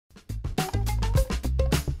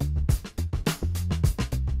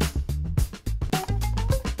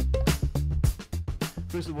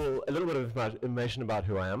First of all, a little bit of information about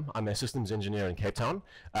who I am. I'm a systems engineer in Cape Town.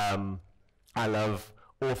 I love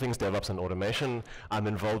all things DevOps and automation. I'm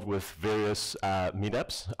involved with various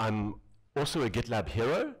meetups. I'm also a GitLab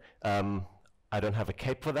hero. I don't have a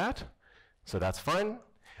cape for that, so that's fine.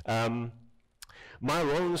 My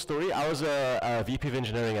role in the story, I was a VP of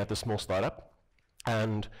engineering at the small startup,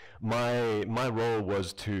 and my role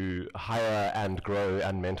was to hire and grow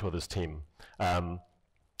and mentor this team.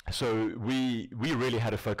 So we really had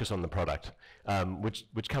to focus on the product,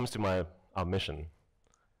 which comes to our mission.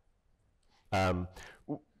 Our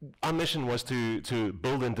mission was to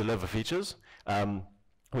build and deliver features.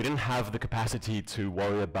 We didn't have the capacity to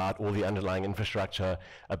worry about all the underlying infrastructure,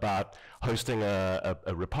 about hosting a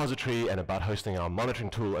repository and about hosting our monitoring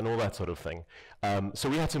tool and all that sort of thing. So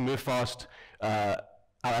we had to move fast.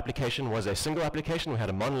 Our application was a single application. We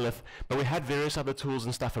had a monolith, but we had various other tools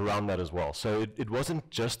and stuff around that as well. So it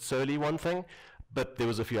wasn't just solely one thing, but there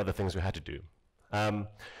was a few other things we had to do.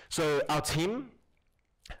 So our team,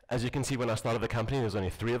 as you can see, when I started the company, there's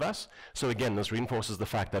only 3 of us. So again, this reinforces the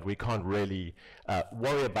fact that we can't really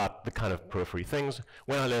worry about the kind of periphery things.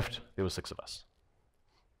 When I left, there were 6 of us.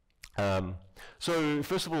 So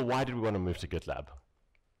first of all, why did we want to move to GitLab?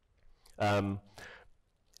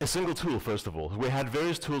 A single tool, first of all. We had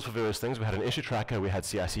various tools for various things. We had an issue tracker, we had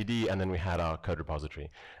CI/CD, and then we had our code repository.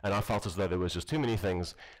 And I felt as though there was just too many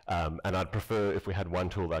things, and I'd prefer if we had one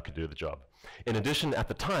tool that could do the job. In addition, at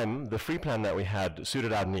the time, the free plan that we had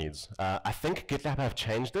suited our needs. I think GitLab have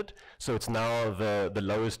changed it, so it's now the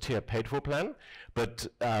lowest tier paid for plan, but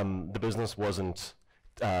the business was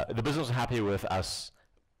happy with us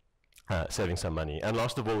saving some money. And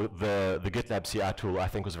last of all, the GitLab CI tool I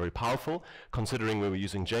think was very powerful, considering we were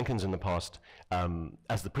using Jenkins in the past.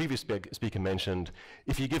 As the previous speaker mentioned,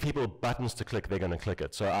 if you give people buttons to click, they're going to click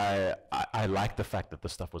it. So I like the fact that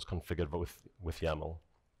this stuff was configured with YAML.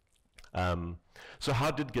 So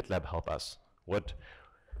how did GitLab help us? What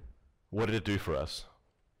did it do for us?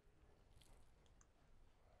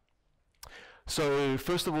 So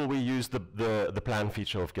first of all, we used the plan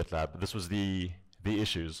feature of GitLab. This was the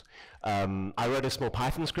issues. I wrote a small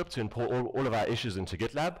Python script to import all of our issues into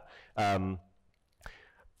GitLab.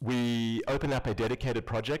 We opened up a dedicated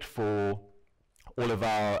project for all of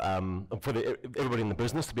our, everybody in the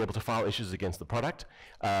business to be able to file issues against the product.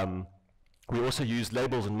 We also used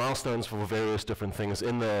labels and milestones for various different things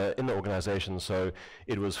in the organization. So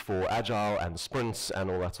it was for agile and sprints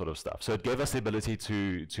and all that sort of stuff. So it gave us the ability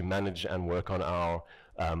to manage and work on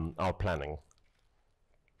our planning.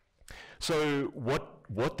 So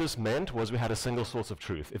what this meant was we had a single source of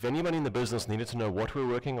truth. If anybody in the business needed to know what we were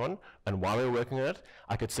working on and why we were working on it,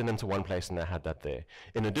 I could send them to one place and I had that there.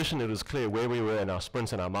 In addition, it was clear where we were in our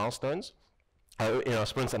sprints and our milestones, in our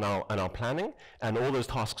sprints and our planning, and all those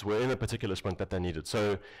tasks were in a particular sprint that they needed.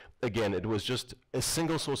 So again, it was just a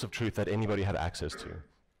single source of truth that anybody had access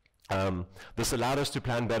to. This allowed us to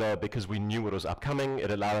plan better because we knew what was upcoming.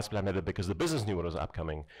 It allowed us to plan better because the business knew what was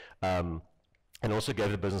upcoming. And also gave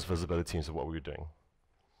the business visibility into what we were doing.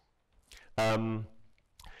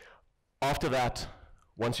 After that,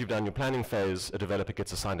 once you've done your planning phase, a developer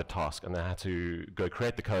gets assigned a task, and they have to go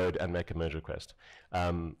create the code and make a merge request.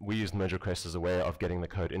 We used merge requests as a way of getting the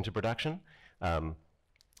code into production.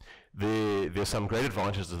 There's some great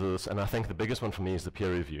advantages to this, and I think the biggest one for me is the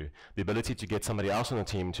peer review. The ability to get somebody else on the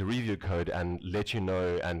team to review code and let you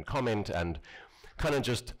know and comment and kind of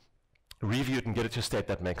just review it and get it to a state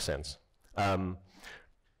that makes sense.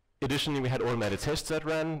 Additionally, we had automated tests that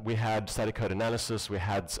ran. We had static code analysis. We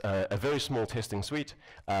had a very small testing suite,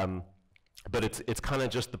 but it's kind of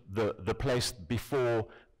just the place before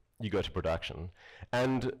you go to production.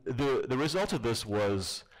 And the result of this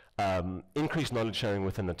was increased knowledge sharing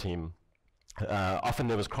within the team. Often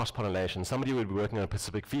there was cross-pollination. Somebody would be working on a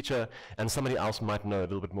specific feature, and somebody else might know a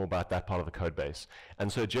little bit more about that part of the code base.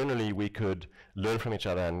 And so generally, we could learn from each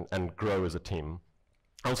other and grow as a team.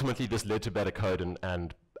 Ultimately, this led to better code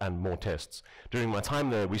and more tests. During my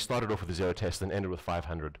time there, we started off with 0 tests and ended with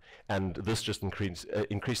 500. And this just increased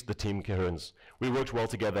the team coherence. We worked well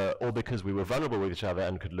together, all because we were vulnerable with each other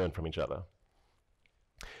and could learn from each other.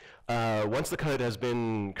 Once the code has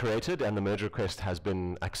been created and the merge request has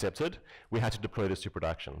been accepted, we had to deploy this to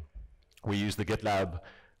production. We used the GitLab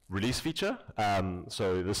release feature.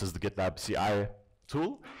 So this is the GitLab CI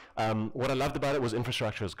tool. What I loved about it was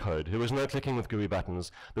infrastructure as code. There was no clicking with GUI buttons.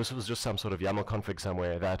 This was just some sort of YAML config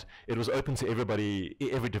somewhere that it was open to everybody,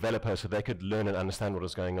 every developer, so they could learn and understand what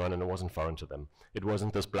was going on, and it wasn't foreign to them. It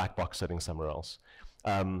wasn't this black box sitting somewhere else.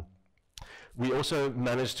 We also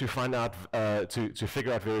managed to find out, to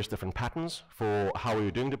figure out various different patterns for how we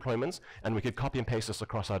were doing deployments, and we could copy and paste this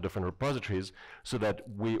across our different repositories so that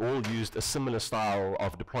we all used a similar style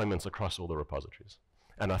of deployments across all the repositories.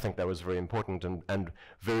 And I think that was very important and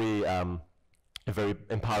very, very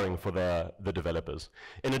empowering for the developers.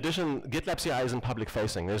 In addition, GitLab CI isn't public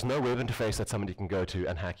facing. There's no web interface that somebody can go to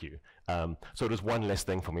and hack you. So it was one less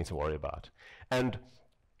thing for me to worry about. And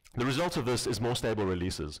the result of this is more stable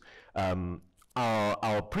releases.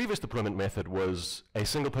 Our previous deployment method was a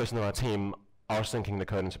single person on our team syncing the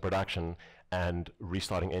code into production and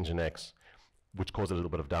restarting Nginx, which caused a little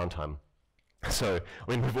bit of downtime. So,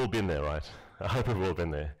 I mean, we've all been there, right? I hope we've all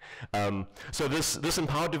been there. So this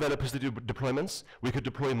empowered developers to do deployments. We could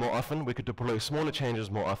deploy more often. We could deploy smaller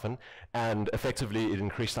changes more often. And effectively, it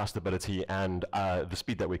increased our stability and the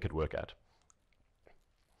speed that we could work at.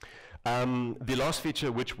 The last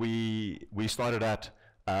feature which we started at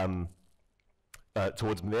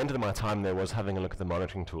towards the end of my time there was having a look at the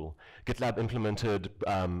monitoring tool. GitLab implemented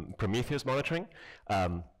Prometheus monitoring,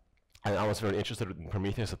 and I was very interested in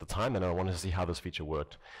Prometheus at the time, and I wanted to see how this feature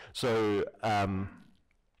worked. So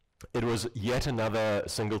it was yet another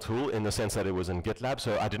single tool in the sense that it was in GitLab,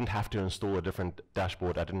 so I didn't have to install a different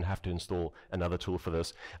dashboard. I didn't have to install another tool for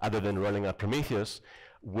this, other than rolling out Prometheus,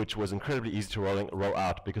 which was incredibly easy to roll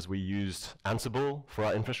out because we used Ansible for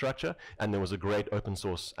our infrastructure, and there was a great open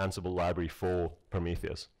source Ansible library for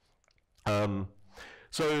Prometheus.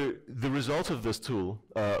 So the result of this tool,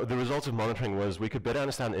 the result of monitoring was we could better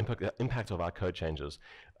understand the impact of our code changes.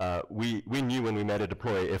 We knew when we made a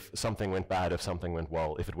deploy if something went bad, if something went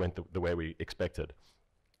well, if it went the way we expected.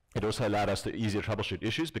 It also allowed us to easier troubleshoot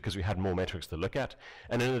issues because we had more metrics to look at.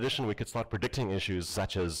 And in addition, we could start predicting issues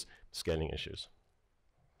such as scaling issues.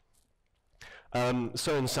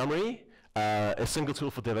 So in summary, a single tool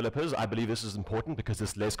for developers, I believe this is important because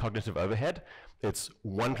there's less cognitive overhead. It's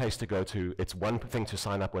one place to go to. It's one thing to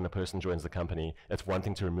sign up when a person joins the company. It's one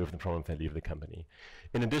thing to remove them from if they leave the company.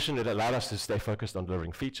 In addition, it allowed us to stay focused on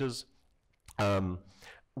delivering features.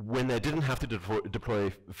 When they didn't have to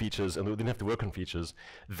deploy features and they didn't have to work on features,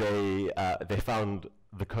 they found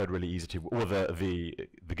the code really easy to, or the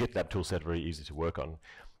GitLab toolset very easy to work on.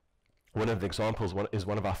 One of the examples is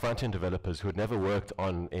one of our front-end developers who had never worked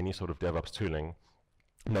on any sort of DevOps tooling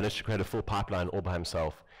managed to create a full pipeline all by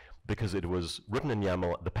himself because it was written in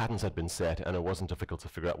YAML, the patterns had been set, and it wasn't difficult to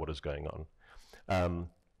figure out what was going on.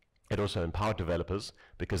 It also empowered developers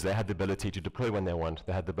because they had the ability to deploy when they want.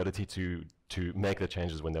 They had the ability to make the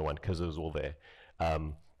changes when they want because it was all there.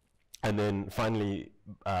 And then finally,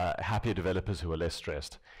 happier developers who are less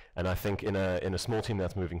stressed. And I think in a small team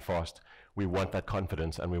that's moving fast, we want that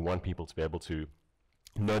confidence and we want people to be able to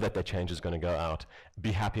know that their change is going to go out,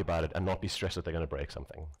 be happy about it, and not be stressed that they're going to break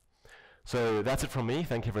something. So that's it from me.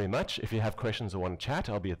 Thank you very much. If you have questions or want to chat,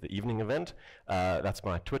 I'll be at the evening event. That's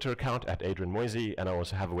my Twitter account at Adrian Moisey, and I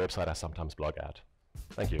also have a website I sometimes blog at.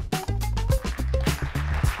 Thank you.